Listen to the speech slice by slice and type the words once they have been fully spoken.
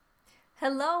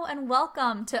Hello and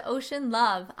welcome to Ocean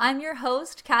Love. I'm your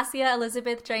host, Cassia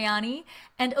Elizabeth Jayani,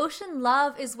 and Ocean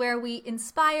Love is where we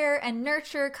inspire and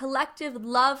nurture collective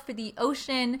love for the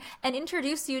ocean and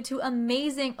introduce you to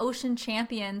amazing ocean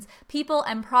champions, people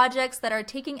and projects that are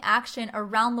taking action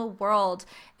around the world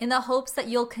in the hopes that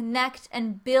you'll connect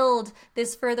and build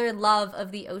this further love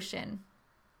of the ocean.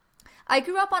 I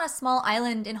grew up on a small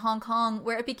island in Hong Kong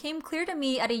where it became clear to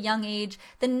me at a young age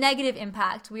the negative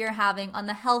impact we are having on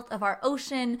the health of our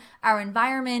ocean, our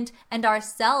environment, and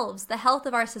ourselves, the health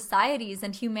of our societies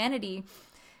and humanity.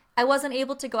 I wasn't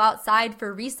able to go outside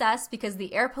for recess because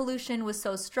the air pollution was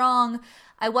so strong.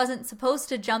 I wasn't supposed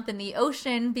to jump in the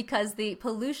ocean because the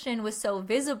pollution was so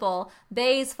visible.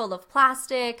 Bays full of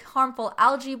plastic, harmful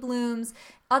algae blooms,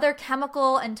 other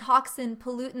chemical and toxin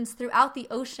pollutants throughout the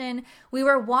ocean. We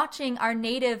were watching our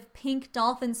native pink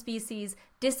dolphin species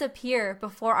disappear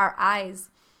before our eyes.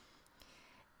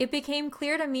 It became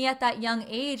clear to me at that young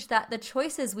age that the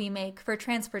choices we make for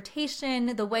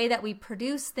transportation, the way that we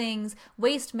produce things,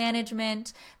 waste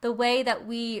management, the way that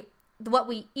what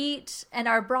we eat, and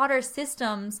our broader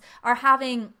systems are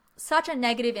having such a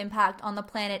negative impact on the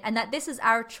planet, and that this is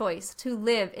our choice to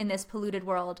live in this polluted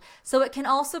world. So it can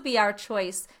also be our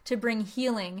choice to bring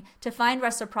healing, to find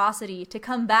reciprocity, to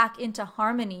come back into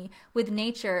harmony with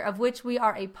nature, of which we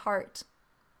are a part.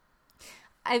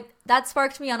 That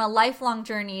sparked me on a lifelong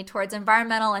journey towards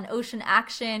environmental and ocean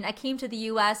action. I came to the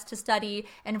US to study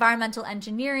environmental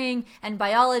engineering and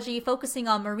biology, focusing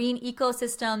on marine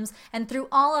ecosystems. And through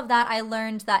all of that, I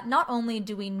learned that not only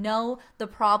do we know the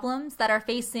problems that are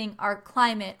facing our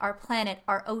climate, our planet,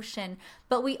 our ocean,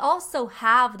 but we also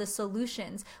have the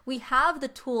solutions. We have the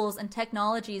tools and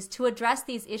technologies to address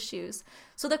these issues.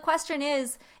 So the question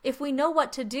is, if we know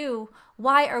what to do,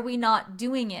 why are we not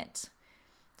doing it?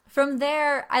 From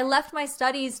there, I left my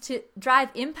studies to drive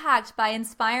impact by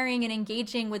inspiring and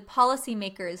engaging with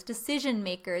policymakers, decision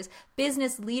makers,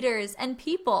 business leaders, and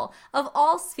people of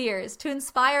all spheres to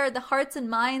inspire the hearts and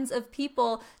minds of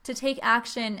people to take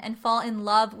action and fall in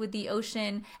love with the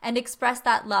ocean and express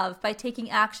that love by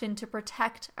taking action to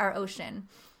protect our ocean.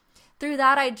 Through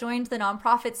that, I joined the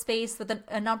nonprofit space with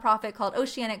a nonprofit called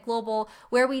Oceanic Global,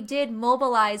 where we did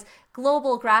mobilize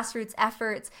global grassroots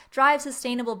efforts, drive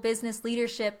sustainable business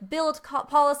leadership, build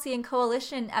policy and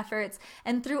coalition efforts.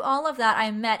 And through all of that, I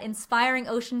met inspiring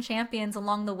ocean champions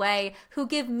along the way who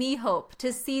give me hope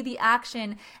to see the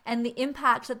action and the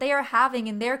impact that they are having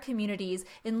in their communities,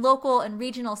 in local and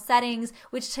regional settings,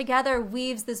 which together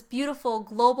weaves this beautiful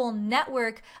global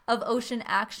network of ocean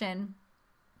action.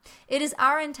 It is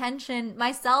our intention,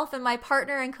 myself and my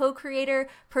partner and co-creator,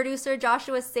 producer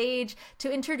Joshua Sage,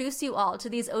 to introduce you all to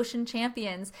these ocean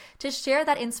champions, to share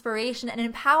that inspiration and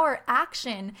empower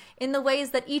action in the ways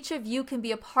that each of you can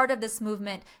be a part of this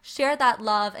movement, share that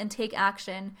love, and take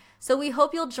action. So we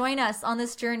hope you'll join us on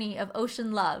this journey of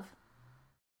ocean love.